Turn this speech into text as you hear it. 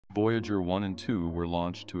Voyager 1 and 2 were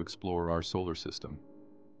launched to explore our solar system,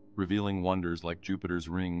 revealing wonders like Jupiter's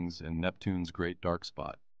rings and Neptune's great dark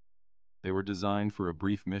spot. They were designed for a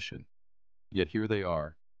brief mission, yet here they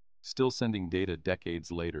are, still sending data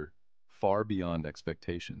decades later, far beyond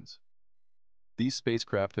expectations. These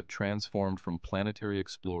spacecraft have transformed from planetary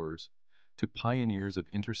explorers to pioneers of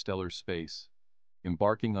interstellar space,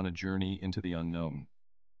 embarking on a journey into the unknown.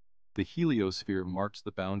 The heliosphere marks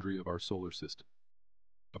the boundary of our solar system,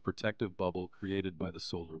 a protective bubble created by the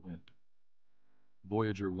solar wind.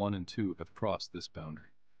 Voyager 1 and 2 have crossed this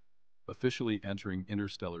boundary, officially entering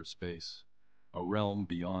interstellar space, a realm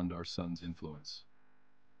beyond our sun's influence.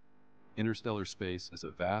 Interstellar space is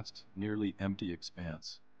a vast, nearly empty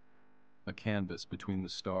expanse, a canvas between the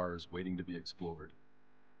stars waiting to be explored.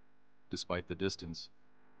 Despite the distance,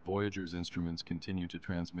 Voyager's instruments continue to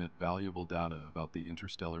transmit valuable data about the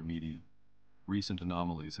interstellar medium. Recent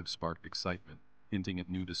anomalies have sparked excitement, hinting at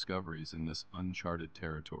new discoveries in this uncharted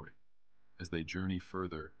territory. As they journey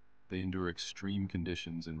further, they endure extreme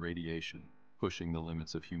conditions and radiation, pushing the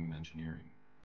limits of human engineering.